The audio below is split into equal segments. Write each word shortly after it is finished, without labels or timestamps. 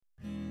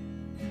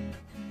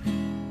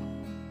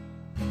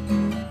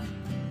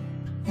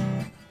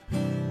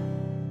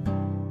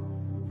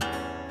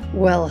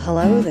Well,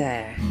 hello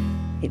there.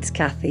 It's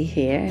Kathy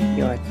here,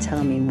 your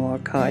Tell Me More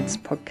Cards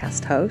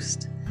podcast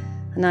host,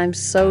 and I'm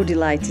so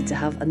delighted to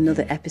have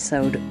another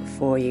episode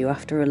for you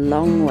after a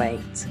long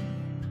wait.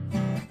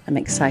 I'm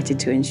excited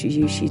to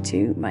introduce you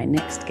to my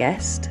next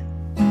guest.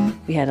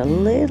 We had a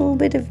little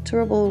bit of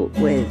trouble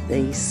with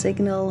the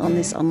signal on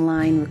this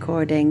online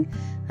recording,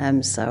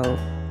 so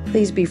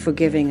please be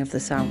forgiving of the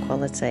sound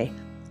quality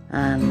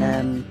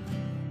and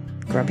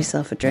grab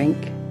yourself a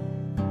drink.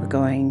 We're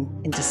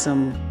going into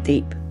some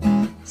deep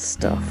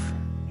stuff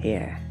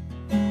here.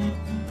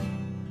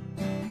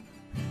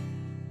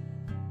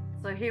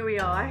 So here we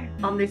are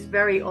on this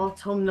very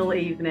autumnal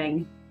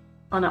evening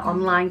on an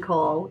online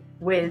call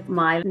with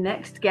my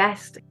next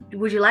guest.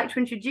 Would you like to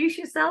introduce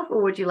yourself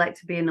or would you like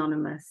to be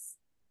anonymous?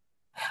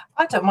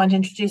 I don't mind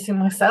introducing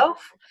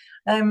myself.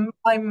 I'm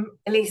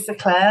Elisa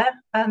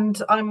Clare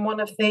and I'm one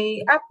of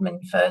the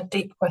admin for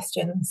Deep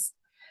Questions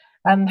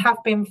and have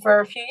been for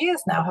a few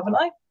years now, haven't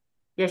I?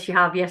 Yes, you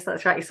have. Yes,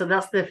 that's right. So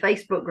that's the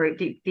Facebook group,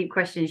 Deep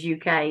Questions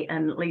UK,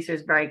 and Lisa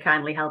is very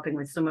kindly helping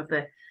with some of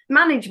the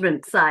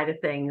management side of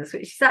things,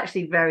 which is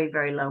actually very,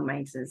 very low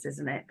maintenance,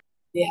 isn't it?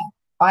 Yeah,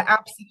 I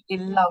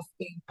absolutely love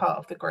being part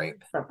of the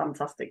group. So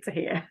fantastic to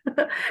hear.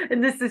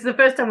 And this is the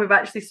first time we've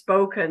actually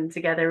spoken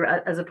together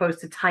as opposed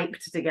to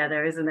typed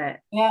together, isn't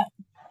it? Yeah,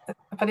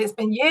 but it's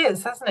been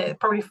years, hasn't it?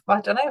 Probably, I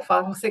don't know,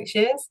 5 or 6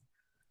 years.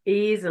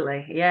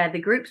 Easily. Yeah, the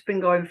group's been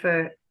going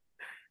for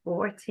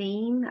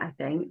 14, I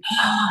think.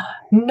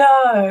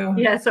 No.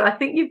 Yeah, so I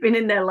think you've been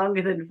in there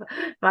longer than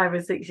 5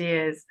 or 6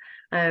 years.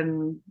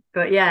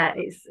 But yeah,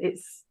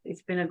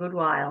 it's been a good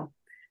while.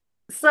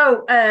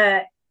 So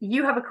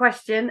you have a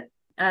question.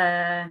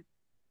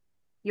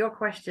 Your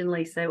question,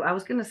 Lisa, I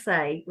was going to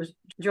say was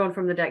drawn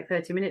from the deck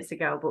 30 minutes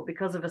ago, but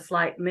because of a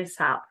slight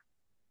mishap,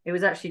 it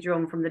was actually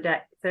drawn from the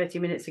deck 30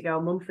 minutes ago,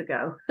 a month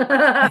ago. So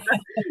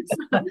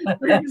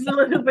it's a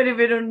little bit of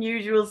an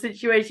unusual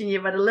situation.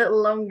 You've had a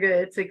little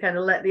longer to kind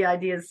of let the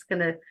ideas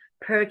kind of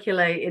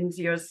percolate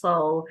into your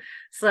soul.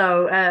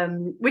 So,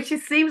 which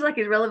seems like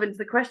is relevant to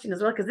the question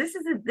as well, because this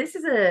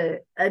is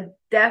a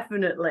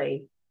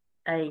definitely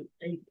a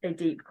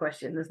deep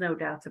question. There's no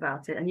doubt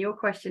about it. And your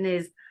question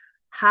is,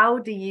 how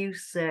do you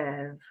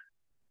serve?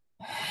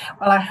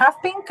 Well, I have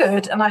been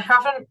good, and I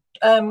haven't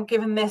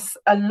given this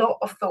a lot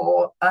of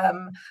thought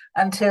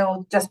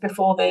until just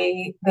before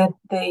the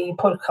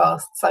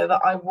podcast, so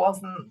that I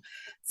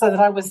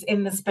was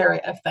in the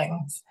spirit of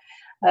things.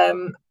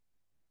 When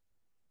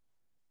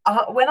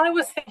I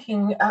was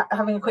thinking,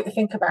 having a quick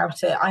think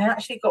about it, I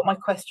actually got my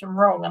question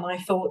wrong, and I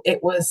thought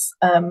it was,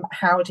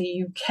 "How do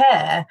you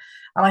care?"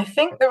 And I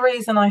think the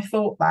reason I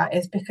thought that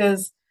is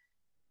because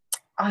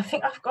I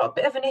think I've got a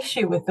bit of an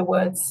issue with the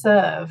word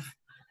serve.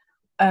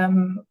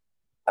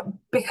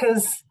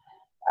 Because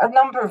a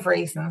number of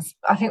reasons.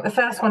 I think the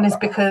first one is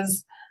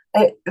because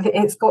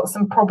it's got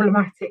some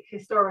problematic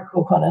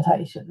historical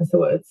connotations, the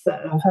word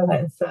serve,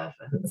 and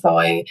servant. So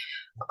I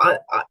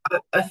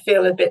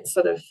feel a bit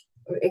sort of,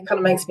 it kind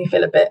of makes me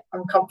feel a bit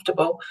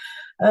uncomfortable.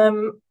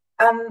 And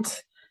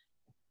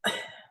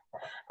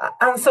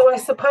so I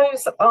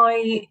suppose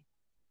I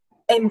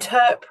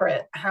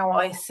interpret how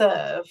I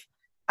serve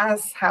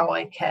as how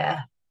I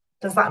care.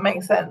 Does that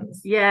make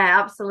sense?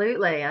 Yeah,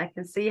 absolutely. I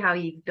can see how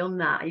you've done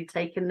that. You've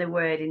taken the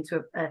word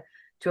into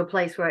a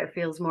place where it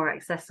feels more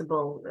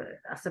accessible,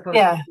 I suppose,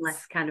 Yeah,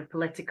 less kind of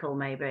political,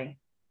 maybe.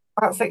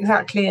 that's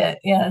exactly it.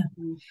 Yeah.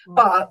 Mm-hmm.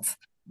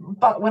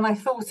 But when I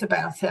thought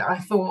about it, I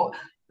thought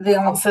the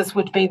answers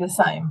would be the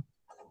same.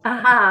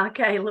 Aha,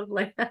 okay,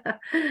 lovely.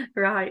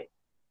 Right.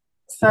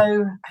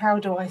 So how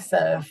do I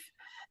serve?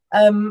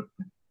 The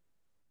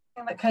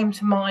thing that came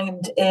to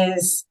mind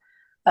is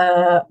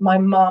my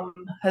mum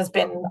has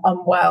been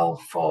unwell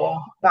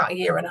for about a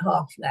year and a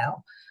half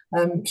now.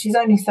 She's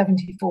only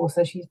 74,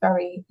 so she's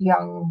very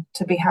young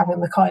to be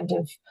having the kind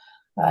of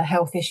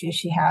health issues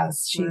she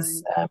has.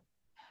 She's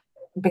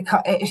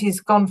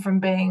gone from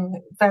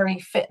being very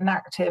fit and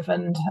active,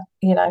 and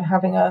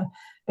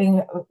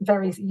being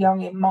very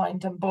young in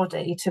mind and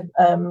body, to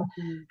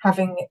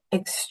having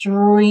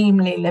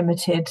extremely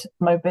limited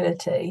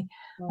mobility,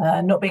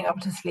 not being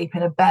able to sleep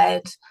in a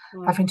bed,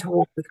 having to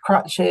walk with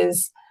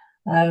crutches.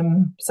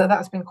 So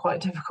that's been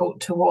quite difficult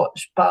to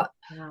watch, but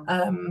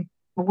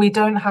we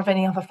don't have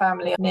any other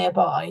family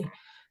nearby,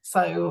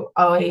 so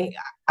I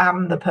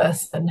am the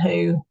person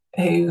who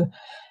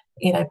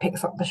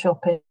picks up the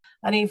shopping,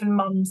 and even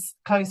mum's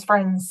close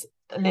friends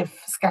live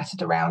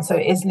scattered around, so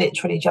it is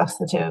literally just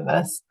the two of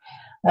us.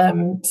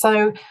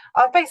 So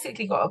I've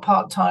basically got a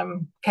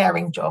part-time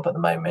caring job at the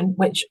moment,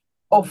 which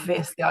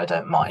obviously I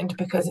don't mind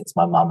because it's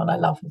my mum and I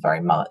love her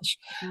very much.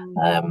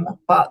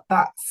 But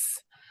that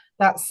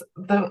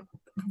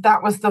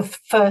was the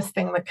first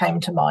thing that came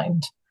to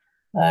mind,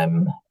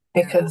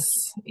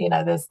 because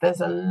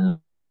there's a lot of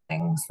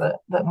things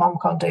that mum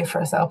can't do for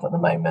herself at the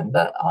moment,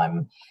 that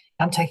I'm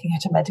taking her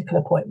to medical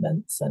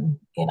appointments, and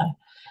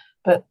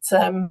but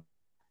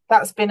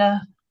that's been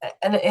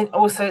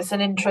it's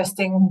an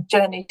interesting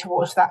journey to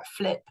watch that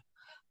flip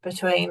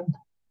between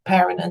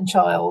parent and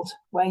child,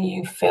 where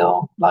you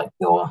feel like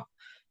you're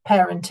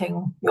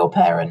parenting your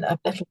parent a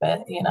little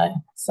bit,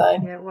 so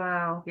Yeah,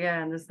 wow.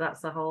 Yeah, and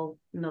that's a whole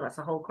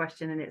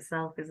question in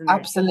itself, isn't it?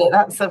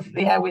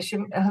 absolutely. We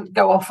shouldn't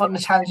go off on a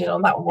tangent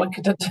on that one. We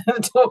could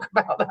talk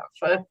about that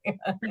for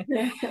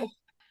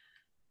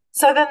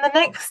So then the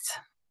next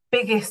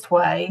biggest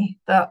way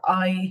that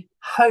I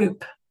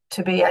hope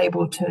to be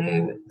able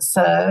to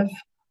serve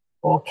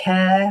or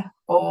care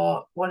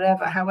or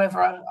whatever,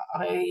 however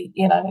I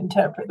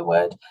interpret the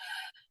word,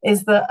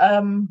 is that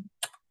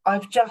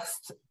I've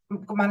just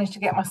managed to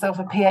get myself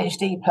a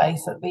PhD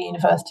place at the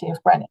University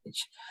of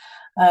Greenwich.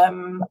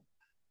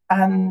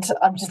 And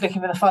I'm just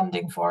looking for the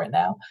funding for it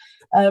now.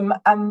 And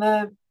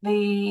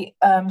the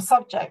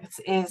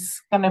subject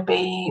is going to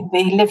be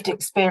the lived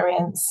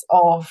experience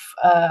of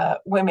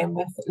women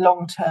with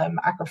long-term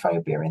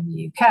agoraphobia in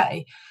the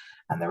UK.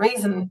 And the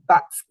reason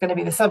that's going to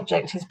be the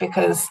subject is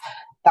because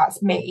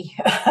that's me.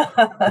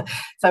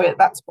 So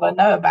that's what I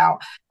know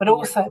about. But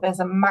also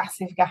there's a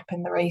massive gap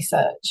in the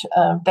research.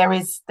 There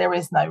is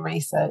no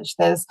research.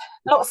 There's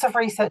lots of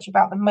research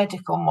about the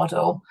medical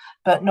model,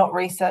 but not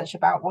research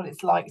about what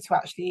it's like to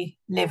actually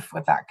live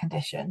with that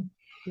condition.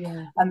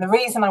 Yeah. And the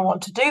reason I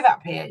want to do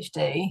that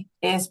PhD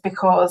is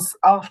because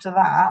after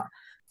that,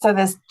 so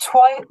there's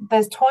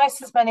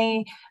twice as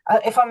many.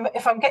 If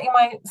I'm getting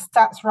my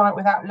stats right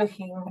without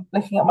looking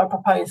at my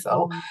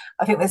proposal,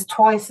 I think there's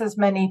twice as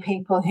many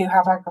people who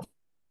have agoraphobia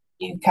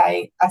in the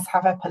UK as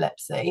have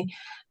epilepsy.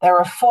 There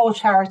are 4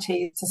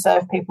 charities to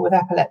serve people with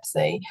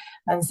epilepsy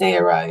and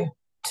 0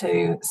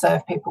 to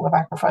serve people with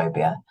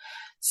agoraphobia.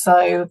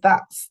 So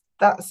that's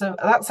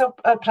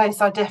a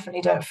place I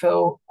definitely don't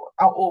feel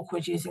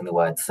awkward using the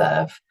word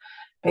serve,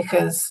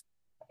 because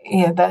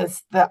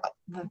there's that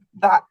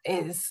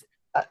is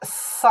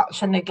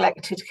such a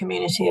neglected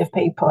community of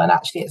people, and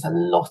actually it's a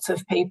lot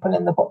of people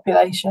in the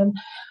population.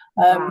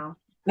 Wow.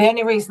 The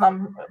only reason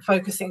I'm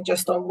focusing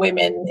just on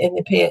women in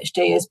the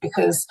PhD is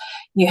because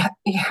you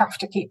have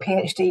to keep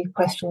PhD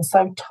questions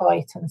so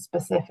tight and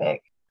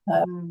specific.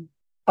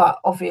 But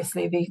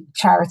obviously the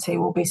charity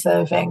will be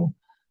serving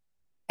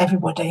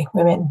everybody,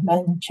 women,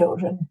 men,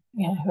 children,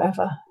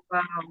 whoever.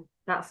 Wow,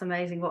 that's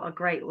amazing. What a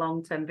great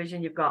long-term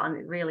vision you've got,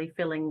 and really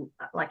filling,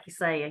 like you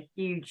say, a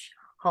huge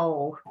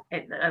hole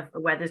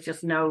where there's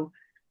just no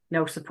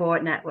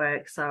support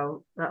network.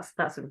 So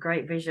that's a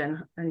great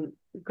vision, and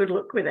good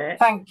luck with it.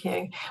 Thank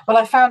you. Well,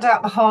 I found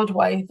out the hard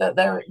way that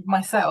there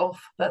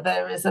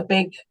is a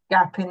big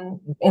gap in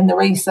the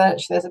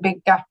research. There's a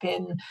big gap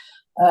in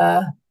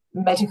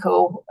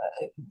medical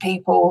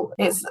people.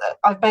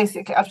 I've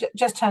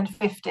just turned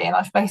 50, and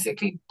I've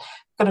basically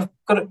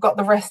got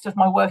the rest of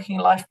my working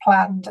life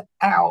planned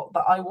out,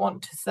 that I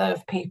want to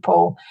serve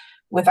people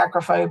with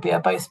agoraphobia,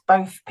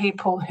 both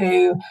people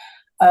who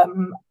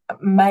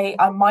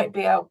might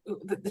be able,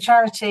 the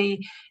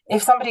charity,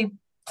 if somebody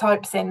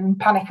types in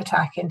panic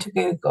attack into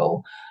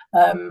Google,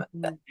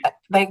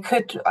 I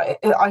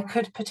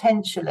could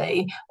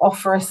potentially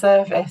offer a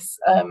service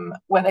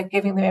where they're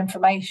giving them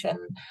information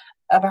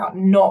about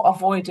not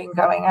avoiding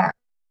going out,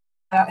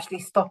 and actually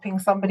stopping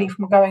somebody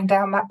from going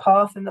down that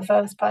path in the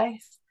first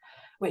place,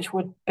 which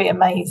would be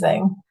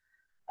amazing.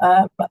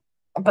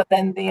 But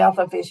then the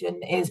other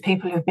vision is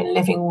people who've been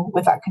living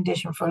with that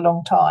condition for a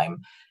long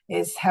time,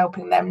 is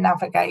helping them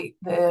navigate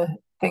the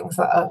things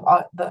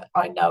that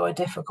I know are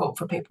difficult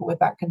for people with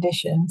that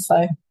condition.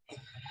 So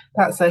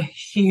that's a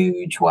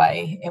huge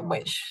way in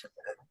which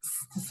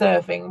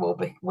serving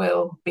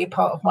will be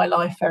part of my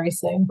life very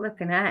soon.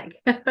 Flipping heck.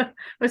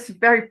 That's a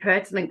very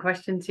pertinent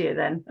question to you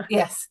then.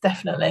 Yes,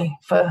 definitely,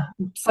 for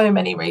so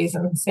many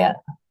reasons. Yeah.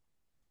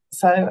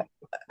 So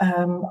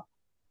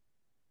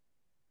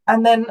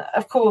and then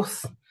of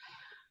course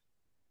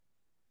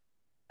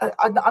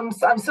I'm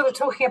sort of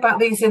talking about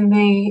these in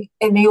the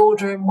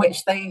order in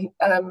which they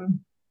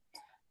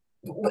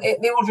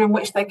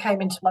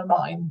came into my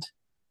mind.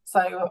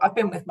 So I've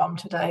been with Mum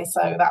today,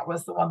 so that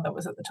was the one that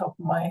was at the top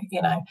of my,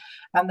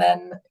 and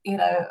then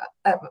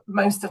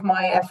most of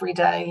my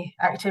everyday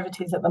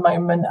activities at the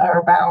moment are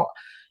about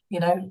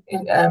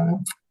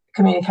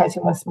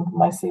communicating with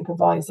my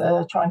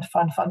supervisor, trying to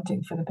find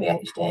funding for the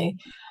PhD,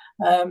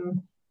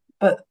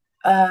 but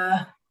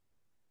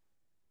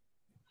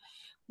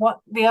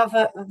what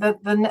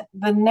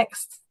the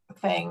next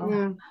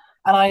thing,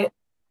 and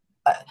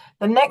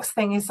the next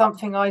thing is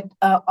something I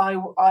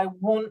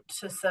want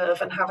to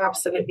serve and have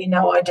absolutely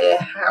no idea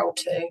how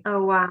to.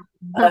 Oh wow!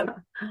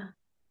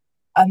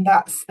 And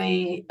that's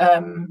the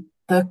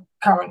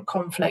current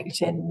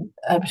conflict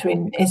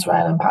between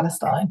Israel and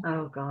Palestine.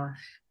 Oh gosh!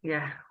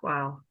 Yeah!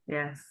 Wow!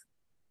 Yes.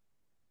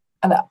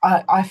 And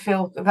I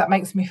feel that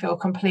makes me feel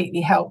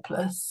completely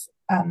helpless,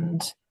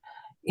 and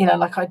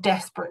like I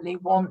desperately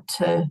want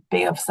to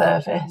be of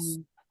service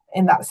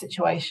in that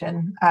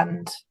situation,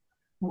 and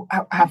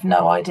have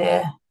no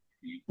idea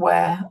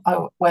where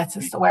I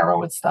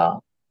would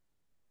start.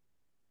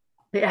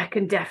 Yeah, I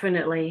can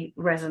definitely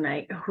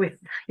resonate with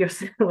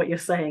what you're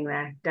saying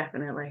there.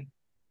 Definitely.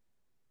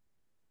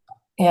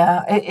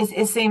 Yeah,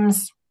 it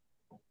seems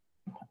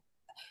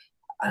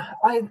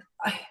I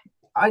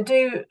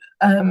do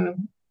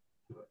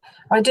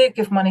I do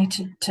give money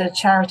to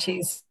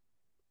charities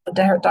on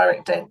a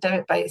direct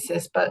debit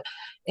basis, but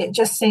it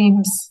just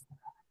seems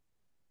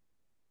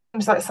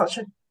like such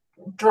a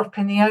drop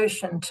in the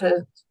ocean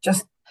to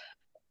just,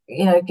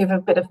 give a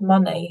bit of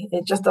money.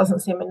 It just doesn't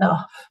seem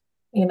enough,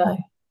 you know.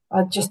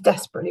 I just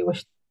desperately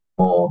wish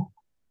more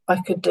I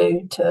could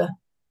do to.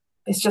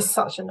 It's just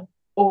such an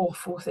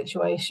awful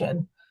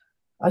situation.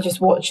 I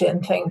just watch it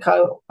and think,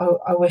 I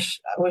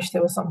wish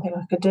there was something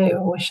I could do.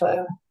 I wish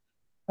I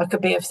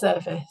could be of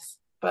service,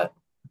 but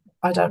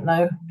I don't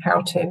know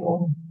how to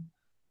or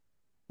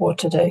what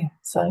to do.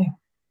 So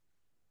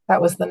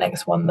that was the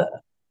next one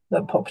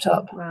that popped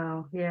up.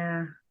 Wow,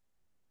 yeah.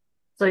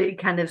 So it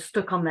kind of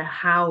stuck on the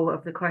how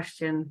of the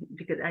question,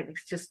 because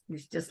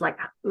it's just like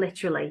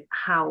literally,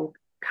 how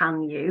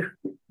can you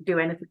do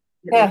anything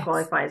that Yes. would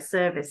qualify as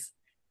service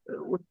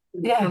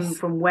Yes.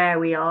 from where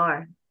we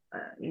are,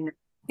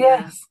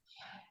 Yes.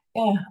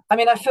 Yeah. I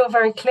mean, I feel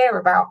very clear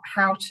about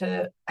how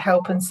to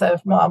help and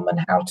serve mum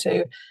and how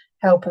to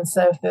help and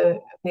serve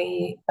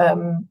the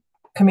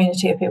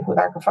community of people with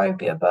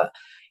agoraphobia, but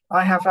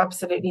I have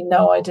absolutely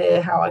no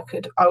idea how I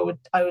could. I would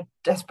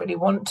desperately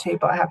want to,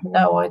 but I have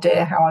no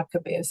idea how I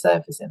could be of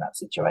service in that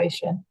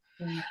situation.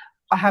 Yeah.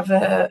 I have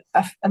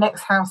an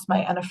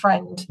ex-housemate and a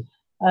friend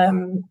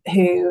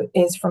who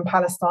is from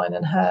Palestine,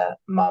 and her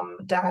mum,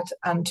 dad,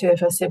 and two of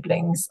her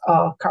siblings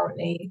are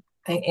currently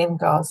in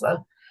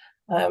Gaza.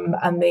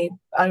 And the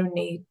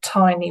only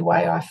tiny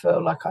way I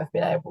feel like I've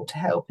been able to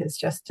help is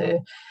just to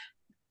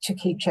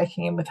keep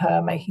checking in with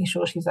her, making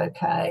sure she's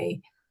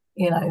okay.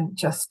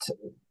 Just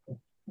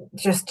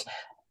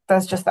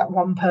there's just that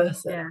one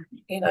person,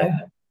 and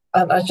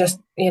I just,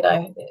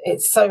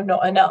 it's so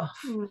not enough,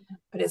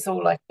 but it's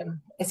all I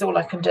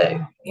can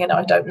do.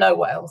 I don't know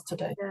what else to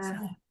do. Yeah.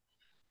 So.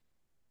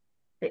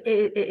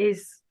 It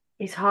is.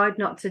 It's hard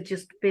not to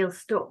just feel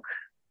stuck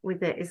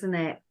with it, isn't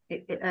it?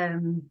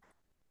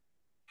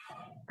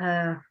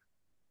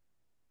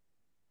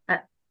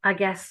 I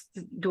guess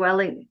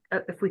dwelling,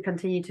 if we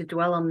continue to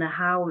dwell on the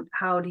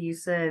how do you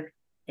serve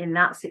in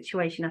that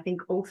situation, I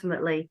think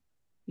ultimately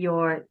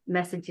your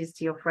messages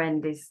to your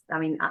friend is, I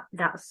mean,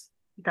 that's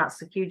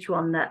a huge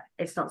one, that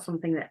it's not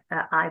something that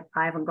I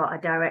haven't got a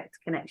direct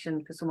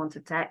connection for someone to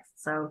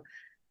text. So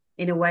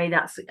in a way,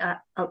 that's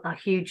a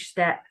huge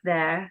step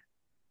there.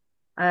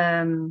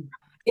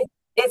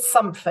 It's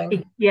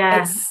something.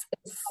 It's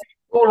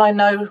all I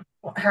know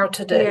how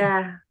to do.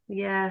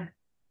 Yeah.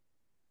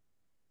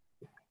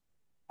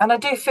 And I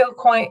do feel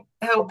quite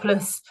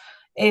helpless.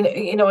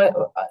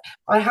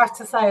 I have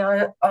to say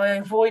I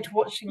avoid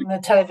watching the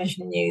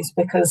television news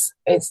because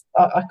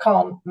I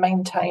can't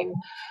maintain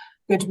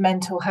good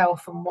mental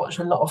health and watch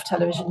a lot of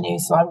television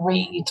news. So I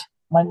read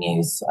my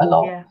news a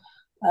lot. Yeah.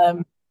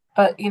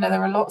 But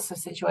there are lots of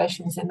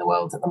situations in the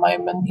world at the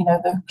moment.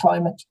 The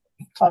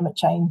climate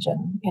change,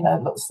 and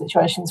lots of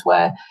situations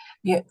where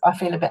I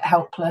feel a bit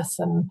helpless,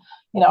 and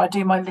I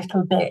do my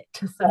little bit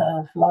to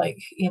serve,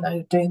 like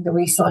doing the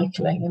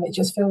recycling, and it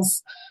just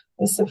feels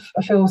I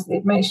feel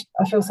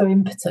so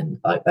impotent,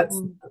 like that's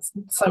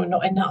so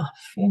not enough.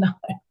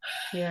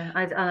 Yeah,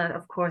 I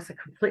of course I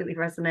completely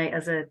resonate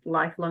as a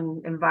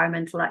lifelong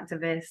environmental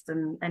activist,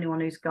 and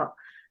anyone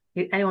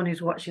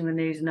who's watching the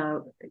news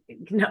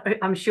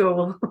I'm sure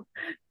will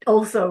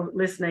also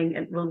listening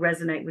and will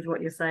resonate with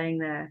what you're saying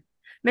there.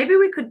 Maybe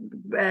we could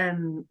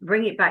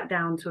bring it back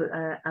down to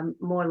a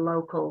more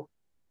local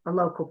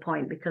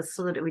point, because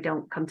so that we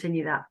don't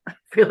continue that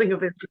feeling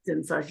of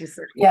impotence, as you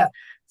said. Yeah.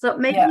 So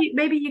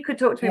maybe you could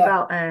talk to me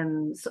about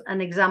an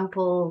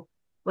example.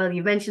 Well,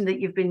 you mentioned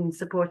that you've been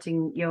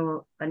supporting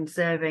and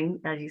serving,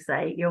 as you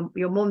say,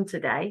 your mum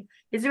today.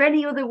 Is there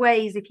any other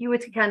ways, if you were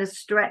to kind of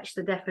stretch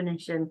the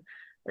definition,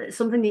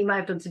 something that you might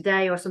have done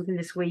today or something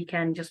this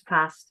weekend just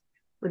past,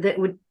 that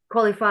would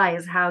qualify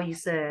as how you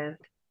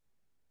served?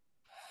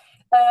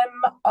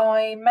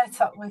 I met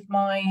up with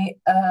my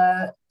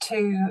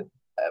two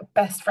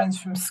best friends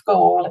from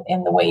school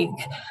in the week,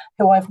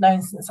 who I've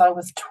known since I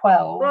was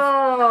 12.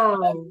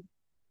 Whoa.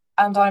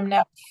 And I'm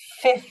now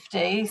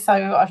 50, so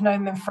I've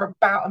known them for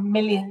about 1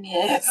 million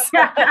years.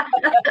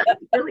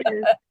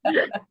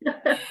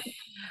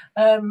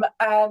 And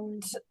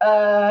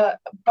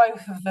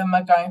both of them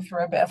are going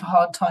through a bit of a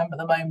hard time at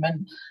the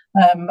moment,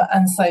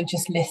 and so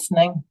just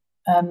listening,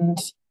 and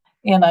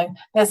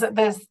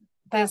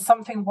there's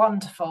something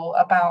wonderful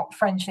about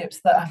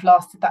friendships that have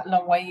lasted that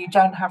long, where you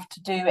don't have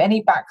to do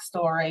any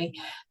backstory.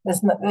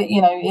 There's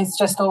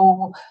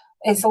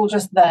it's all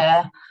just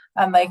there,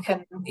 and they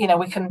can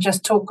we can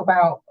just talk.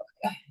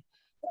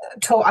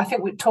 I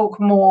think we talk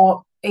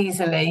more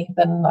easily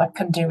than I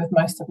can do with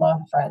most of my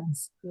other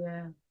friends.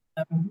 Yeah.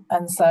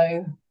 And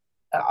so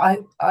I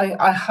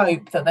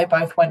hope that they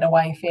both went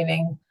away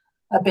feeling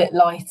a bit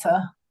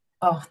lighter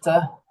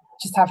after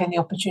just having the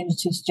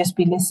opportunity to just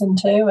be listened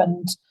to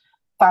and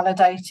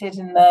validated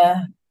in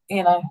their,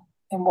 in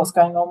what's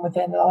going on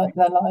within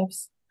their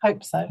lives.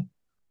 Hope so.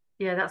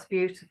 Yeah, that's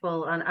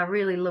beautiful. And I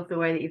really love the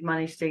way that you've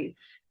managed to,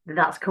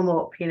 that's come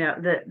up,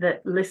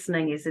 that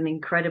listening is an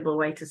incredible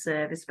way to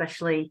serve,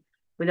 especially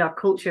with our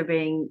culture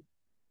being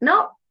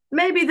not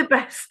maybe the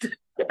best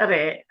at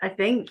it. I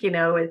think,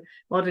 with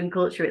modern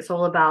culture, it's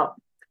all about,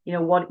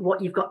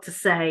 what you've got to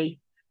say.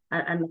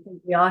 And I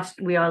think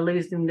we are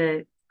losing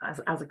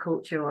as a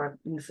culture or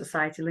in the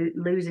society,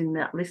 losing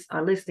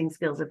our listening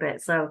skills a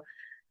bit. So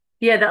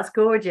yeah, that's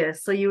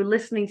gorgeous. So you were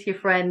listening to your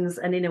friends,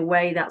 and in a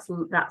way, that's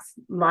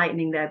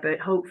lightening their burden,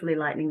 hopefully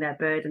lightening their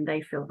burden. They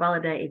feel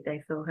validated,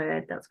 they feel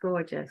heard. That's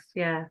gorgeous.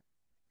 Yeah.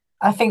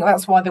 I think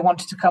that's why they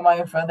wanted to come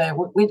over. There,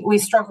 we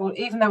struggled,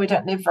 even though we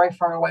don't live very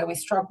far away. We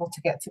struggled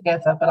to get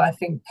together, but I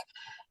think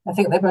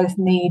they both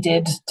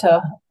needed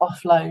to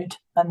offload,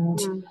 and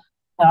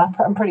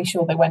I'm pretty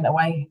sure they went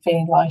away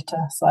feeling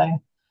lighter.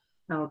 So,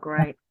 Oh,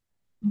 great.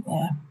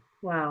 yeah.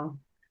 Wow.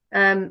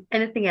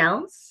 Anything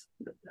else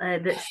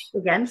that's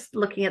against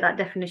looking at that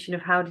definition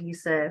of how do you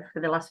serve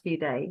for the last few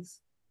days?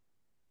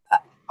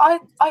 I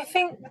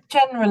think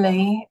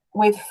generally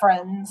with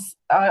friends,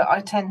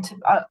 I tend to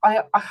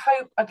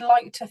I'd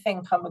like to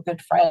think I'm a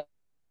good friend,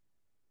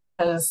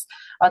 because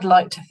I'd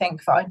like to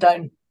think that I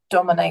don't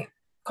dominate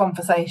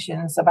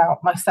conversations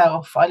about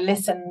myself. I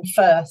listen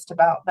first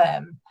about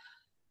them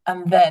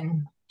and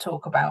then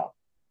talk about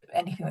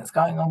anything that's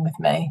going on with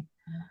me.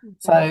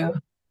 So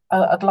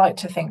I'd like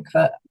to think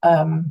that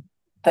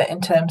that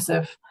in terms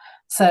of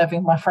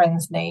serving my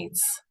friends'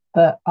 needs,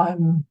 that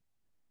I'm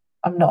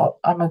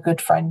a good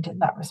friend in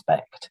that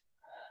respect.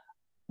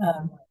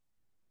 Um,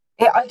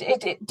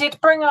 it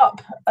did bring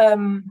up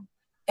an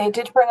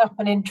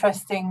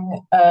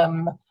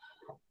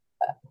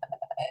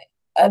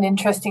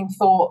interesting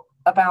thought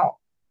about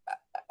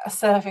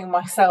serving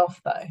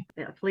myself, though.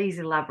 Yeah, please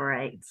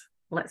elaborate.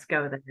 Let's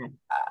go there.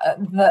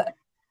 That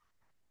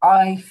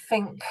I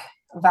think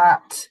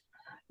that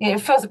it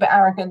feels a bit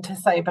arrogant to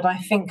say, but I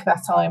think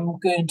that I'm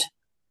good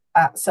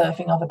at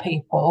serving other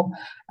people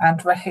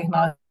and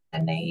recognizing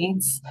their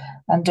needs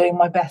and doing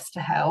my best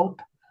to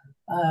help.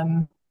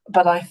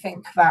 But I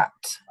think that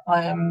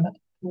I am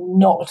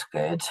not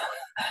good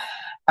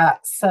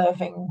at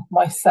serving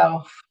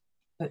myself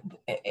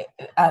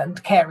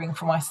and caring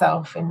for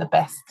myself in the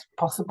best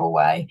possible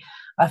way.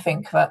 I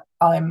think that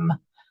I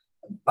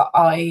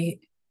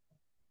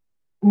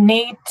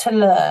need to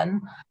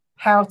learn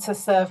how to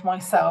serve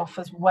myself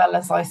as well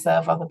as I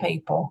serve other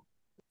people.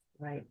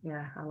 Right.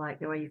 Yeah, I like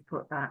the way you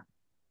put that.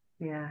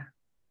 Yeah.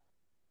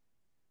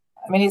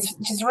 I mean, it's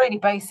just really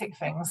basic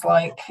things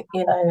like,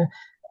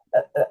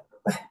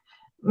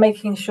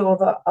 making sure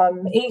that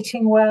I'm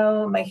eating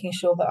well, making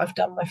sure that I've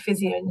done my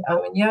physio and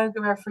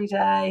yoga every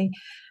day,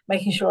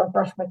 making sure I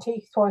brush my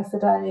teeth twice a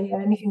day,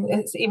 and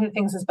it's even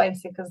things as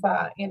basic as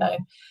that,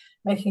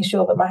 making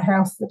sure that my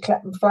house, the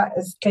flat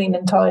is clean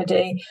and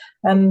tidy.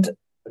 And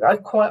I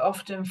quite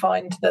often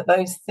find that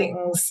those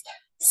things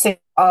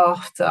sit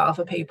after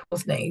other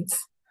people's needs.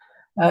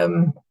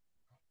 But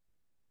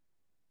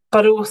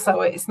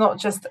also, it's not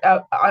just,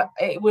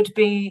 it would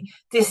be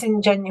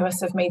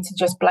disingenuous of me to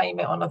just blame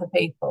it on other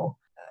people.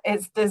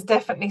 There's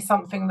definitely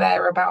something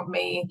there about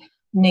me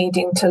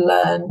needing to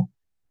learn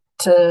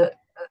to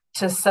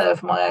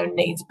serve my own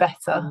needs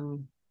better.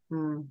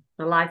 A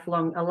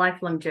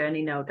lifelong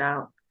journey, no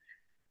doubt.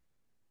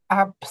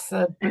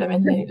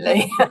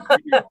 Absolutely.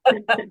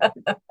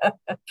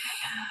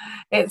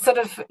 It's sort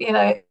of,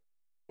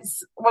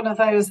 it's one of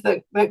those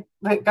that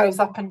goes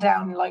up and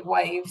down like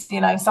waves.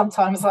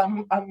 Sometimes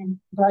I'm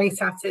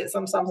great at it,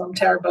 sometimes I'm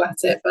terrible at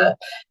it, but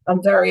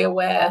I'm very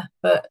aware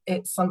that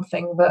it's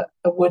something that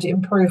would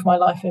improve my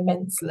life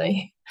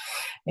immensely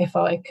if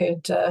I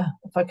could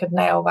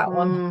nail that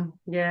one.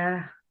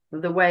 Yeah,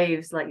 the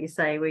waves, like you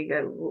say, we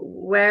go.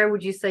 Where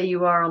would you say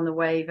you are on the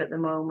wave at the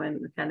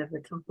moment? Kind of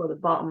the top or the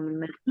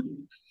bottom?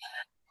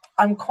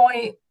 I'm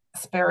quite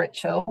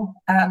spiritual,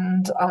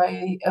 and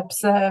I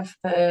observe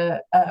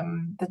the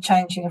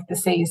changing of the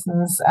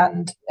seasons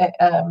and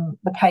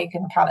the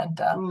pagan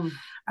calendar.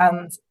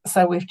 And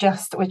so we're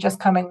just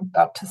coming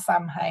up to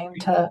Samhain,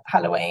 to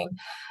Halloween,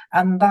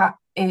 and that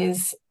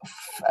is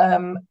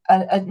an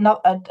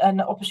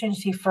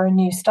opportunity for a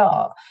new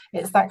start.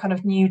 It's that kind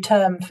of new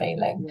term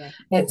feeling.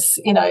 It's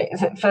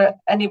for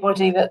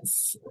anybody that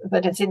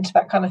is into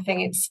that kind of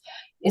thing,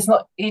 it's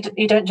not,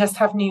 you don't just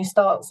have new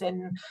starts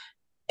in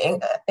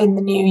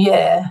the new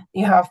year.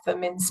 You have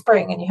them in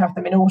spring and you have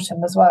them in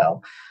autumn as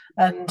well.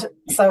 And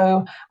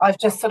so I've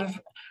just sort of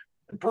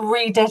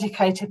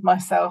rededicated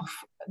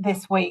myself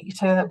this week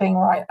to being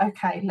right,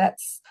 okay,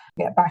 let's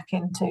get back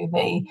into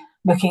the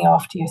looking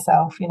after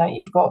yourself. You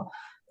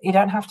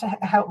don't have to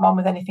help mum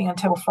with anything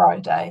until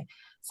Friday,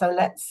 so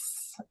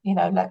let's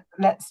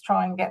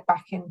try and get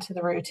back into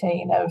the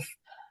routine of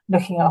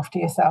looking after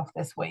yourself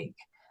this week.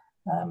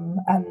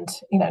 And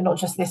not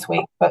just this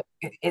week, but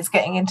it's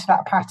getting into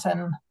that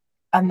pattern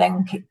and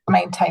then keep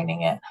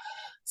maintaining it.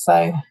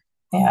 So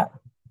yeah,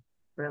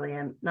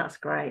 brilliant. That's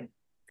great.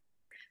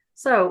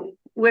 So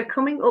we're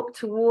coming up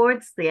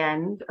towards the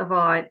end of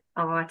our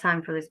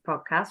time for this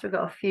podcast. We've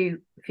got a few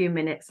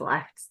minutes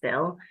left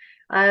still.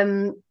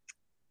 I'm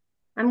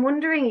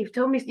wondering,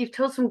 you've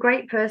told some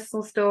great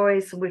personal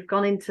stories. So we've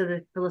gone into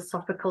the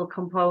philosophical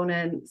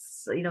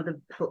components,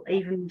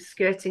 even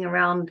skirting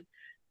around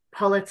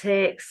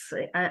politics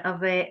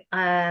of it.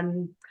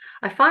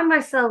 I find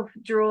myself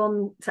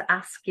drawn to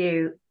ask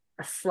you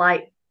a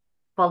slight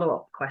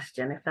follow-up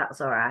question, if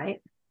that's all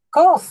right. Of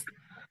course.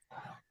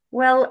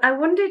 Well, I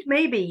wondered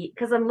maybe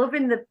because I'm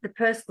loving the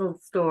personal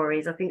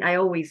stories. I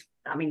always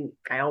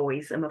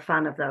am a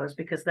fan of those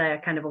because they're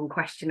kind of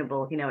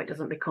unquestionable. You know, it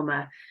doesn't become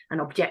an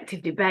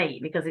objective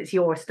debate because it's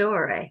your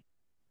story.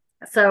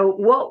 So,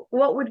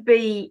 what would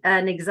be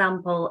an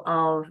example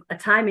of a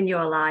time in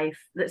your life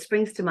that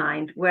springs to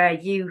mind where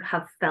you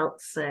have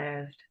felt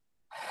served?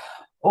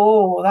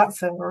 Oh,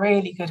 that's a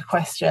really good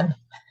question.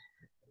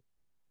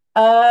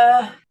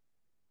 Uh,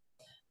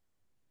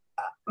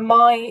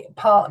 my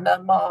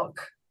partner,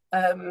 Mark,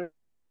 um,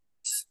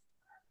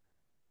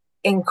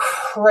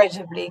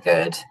 incredibly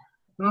good,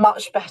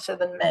 much better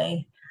than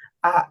me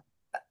at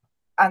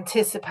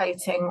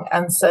anticipating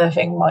and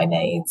serving my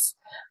needs.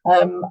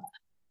 Um,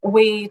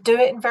 we do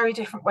it in very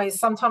different ways.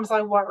 Sometimes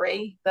I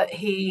worry that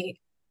he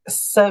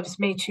serves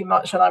me too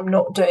much and I'm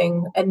not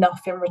doing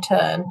enough in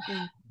return,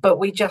 but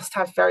we just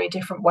have very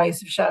different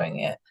ways of showing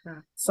it.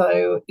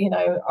 So,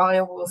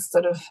 I will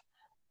sort of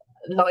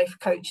life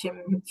coach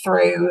him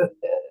through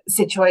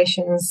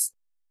situations,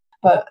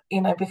 but,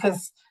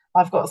 because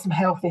I've got some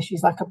health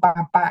issues like a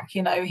bad back,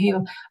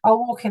 I'll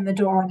walk in the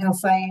door and he'll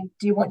say,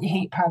 "Do you want your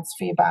heat pads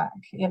for your back?"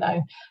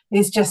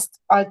 It's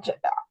just, I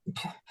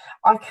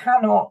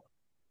cannot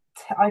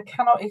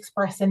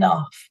express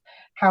enough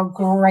how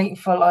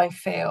grateful I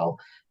feel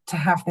to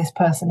have this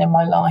person in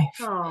my life.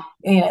 Oh,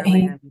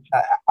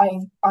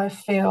 I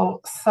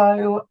feel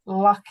so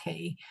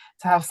lucky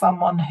to have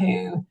someone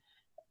who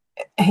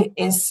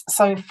is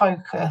so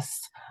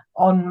focused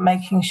on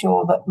making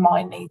sure that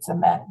my needs are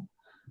met.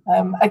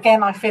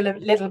 Again, I feel a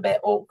little bit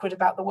awkward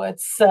about the word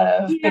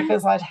serve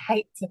because I'd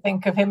hate to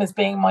think of him as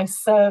being my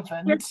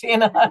servant,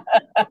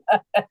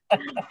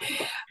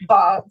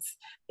 but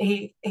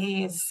he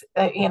is,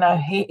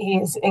 he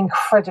is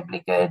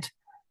incredibly good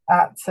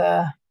at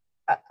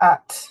I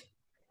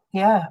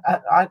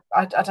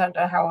don't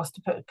know how else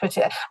to put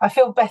it. I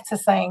feel better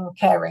saying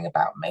caring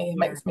about me. It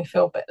makes me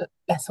feel a bit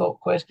less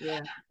awkward.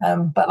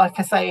 But like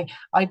I say,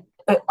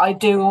 I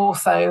do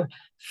also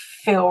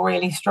feel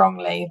really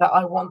strongly that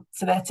I want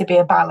there to be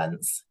a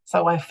balance.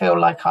 So I feel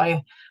like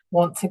I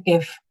want to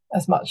give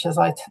as much as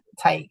I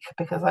take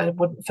because I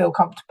wouldn't feel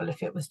comfortable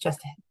if it was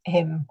just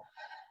him,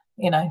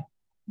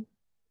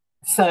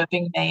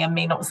 serving me and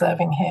me not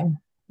serving him.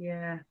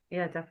 Yeah,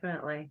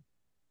 definitely.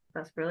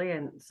 That's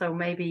brilliant. So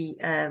maybe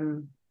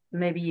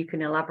you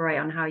can elaborate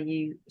on how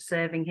you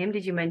serving him.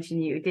 Did you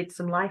mention you did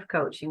some life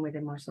coaching with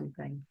him or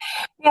something?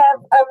 Yeah,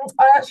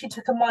 I actually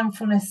took a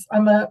mindfulness.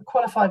 I'm a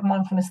qualified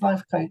mindfulness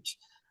life coach.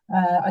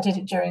 I did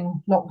it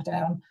during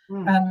lockdown,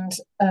 and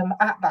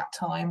at that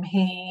time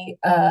he'd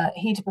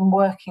been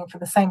working for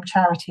the same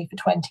charity for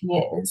 20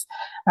 years,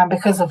 and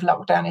because of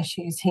lockdown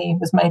issues, he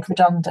was made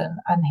redundant,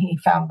 and he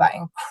found that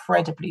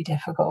incredibly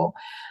difficult.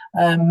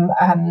 And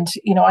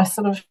I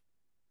sort of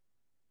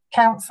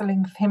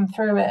counselling him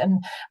through it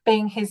and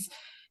being his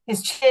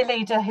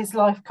cheerleader, his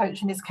life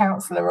coach, and his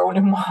counsellor all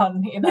in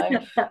one.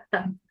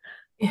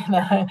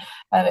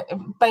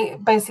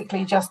 And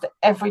basically just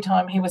every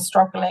time he was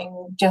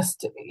struggling,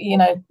 just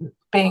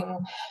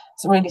being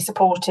really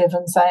supportive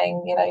and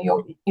saying,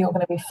 you're going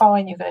to be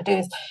fine, you're going to do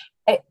this.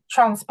 It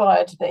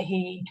transpired that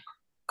he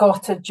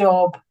got a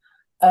job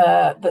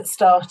that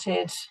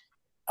started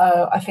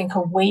I think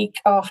a week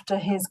after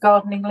his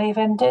gardening leave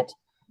ended,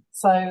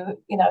 so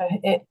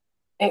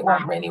it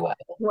went really well.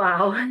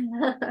 Wow.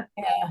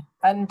 Yeah,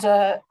 and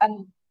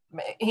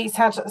he's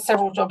had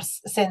several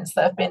jobs since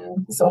that have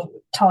been sort of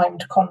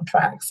timed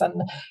contracts,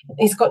 and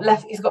he's got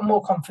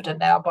more confident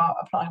now about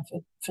applying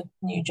for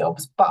new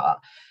jobs. But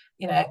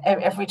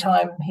every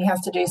time he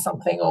has to do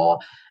something, or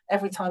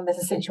every time there's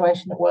a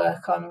situation at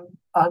work, I'm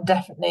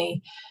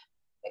definitely,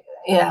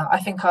 I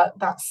think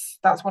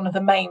that's one of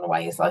the main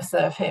ways I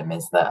serve him,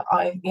 is that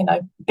I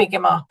big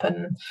him up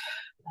and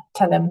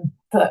tell him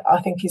that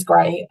I think he's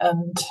great.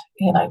 And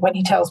when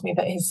he tells me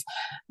that his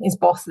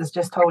boss has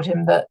just told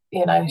him that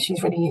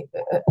she's really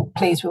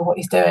pleased with what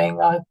he's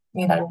doing, I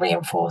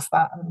reinforce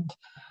that and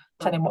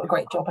tell him what a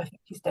great job I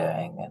think he's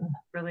doing. And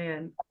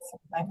brilliant.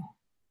 I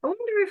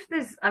wonder if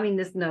there's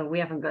no, we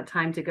haven't got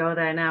time to go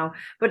there now,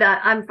 but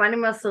I'm finding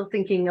myself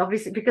thinking,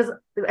 obviously, because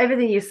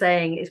everything you're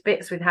saying is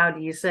bits with how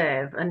do you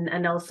serve,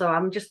 and also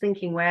I'm just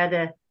thinking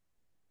where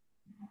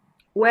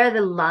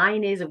the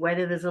line is, or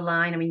whether there's a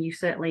line. I mean, you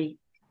certainly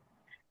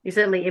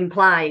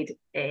implied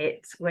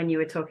it when you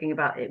were talking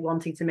about it,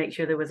 wanting to make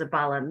sure there was a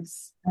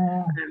balance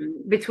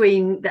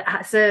between when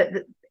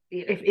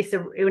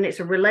it's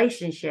a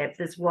relationship.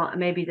 There's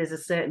a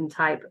certain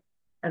type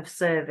of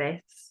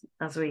service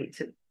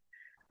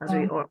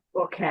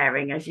or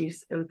caring, as you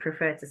would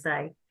prefer to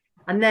say,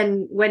 and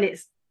then when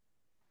it's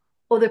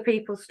other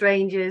people,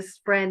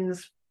 strangers,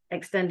 friends,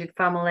 extended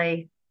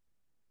family,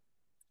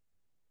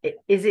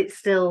 is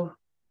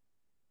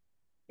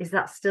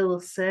that still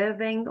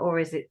serving, or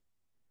is it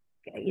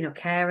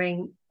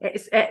caring?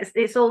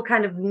 It's all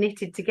kind of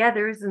knitted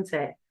together, isn't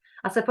it?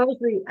 I suppose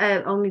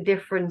the only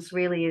difference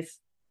really is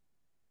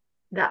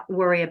that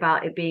worry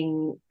about it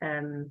being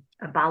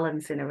a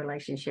balance in a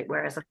relationship,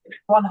 whereas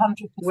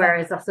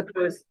 100%. I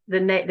suppose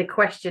the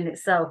question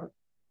itself,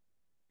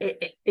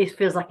 it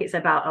feels like it's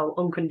about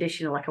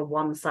unconditional, like a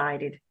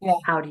one-sided. Yeah.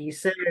 How do you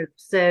serve?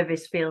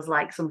 Service feels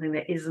like something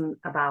that isn't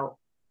about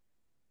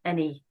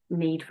any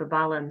need for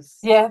balance.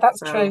 Yeah, that's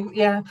true.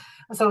 Yeah.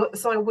 So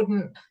I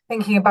wouldn't,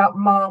 thinking about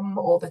mum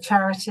or the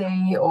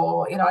charity,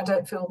 or, you know, I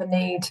don't feel the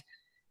need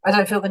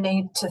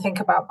to think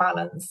about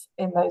balance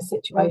in those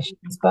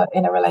situations, but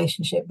in a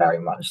relationship, very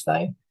much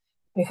so,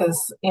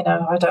 because, you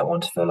know, I don't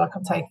want to feel like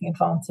I'm taking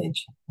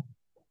advantage.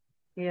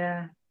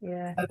 Yeah,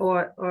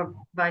 or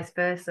vice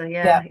versa.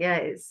 Yeah.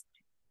 It's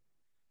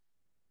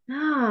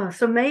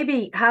so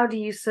maybe how do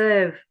you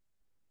serve?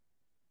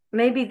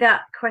 Maybe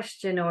that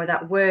question or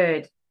that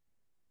word.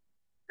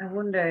 I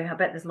wonder. I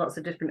bet there's lots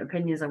of different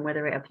opinions on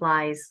whether it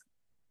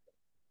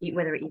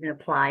even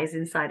applies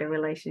inside a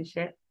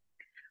relationship.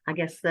 I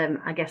guess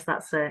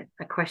that's a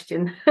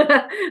question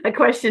a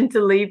question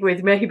to leave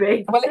with,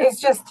 maybe. Well,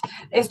 it's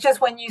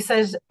just when you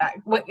said,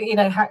 you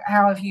know,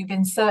 how have you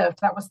been served?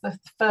 That was the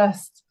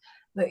first,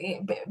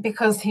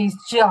 because he's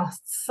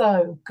just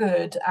so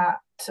good at,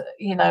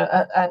 you know,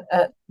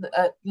 at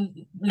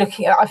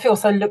looking. I feel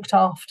so looked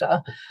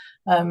after,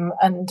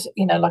 and,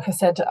 you know, like I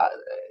said,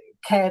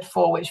 cared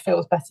for, which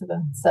feels better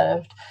than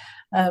served.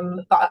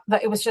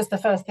 That it was just the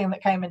first thing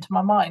that came into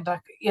my mind.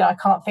 I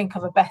can't think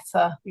of a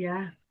better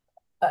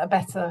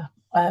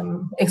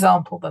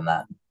example than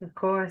that. Of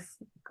course.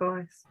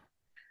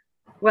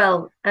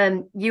 Well,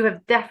 you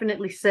have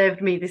definitely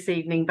served me this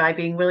evening by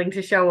being willing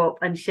to show up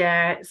and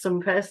share some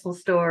personal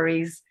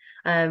stories,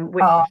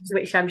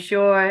 which I'm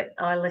sure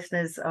our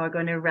listeners are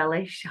going to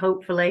relish,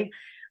 hopefully.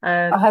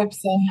 I hope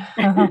so.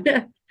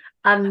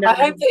 And I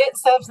hope that it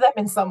serves them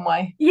in some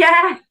way.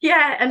 Yeah,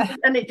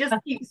 and it just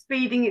keeps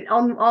feeding it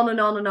on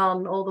and on and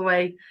on all the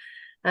way.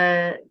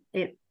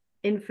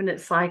 Infinite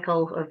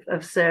cycle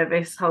of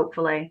service,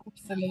 hopefully.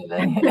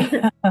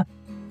 Absolutely.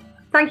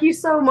 Thank you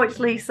so much,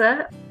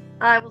 Lisa.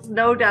 I will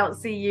no doubt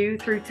see you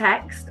through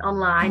text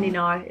online in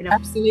our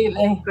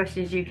absolutely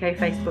Questions UK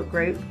Facebook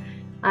group.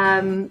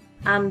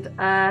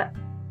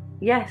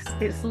 Yes,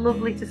 it's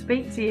lovely to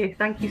speak to you.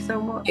 Thank you so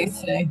much. You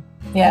too.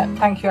 Yeah,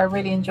 thank you. I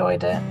really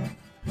enjoyed it.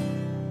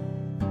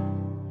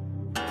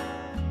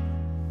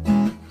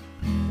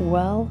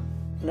 Well,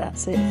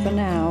 that's it for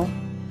now.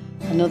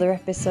 Another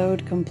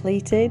episode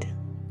completed.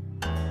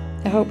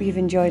 I hope you've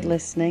enjoyed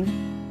listening.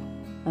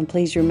 And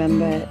please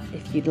remember,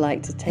 if you'd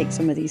like to take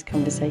some of these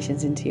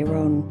conversations into your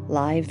own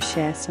lives,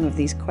 share some of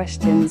these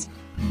questions,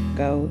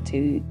 go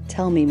to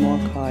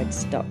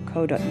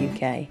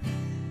tellmemorecards.co.uk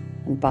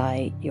and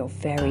buy your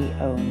very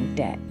own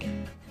deck.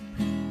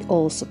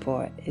 All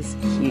support is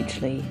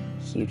hugely,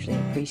 hugely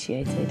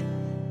appreciated.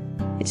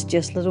 It's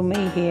just little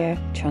me here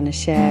trying to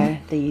share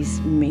these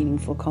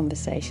meaningful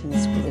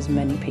conversations with as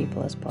many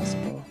people as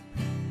possible.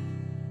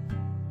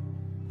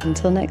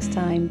 Until next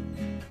time,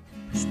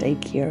 stay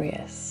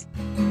curious.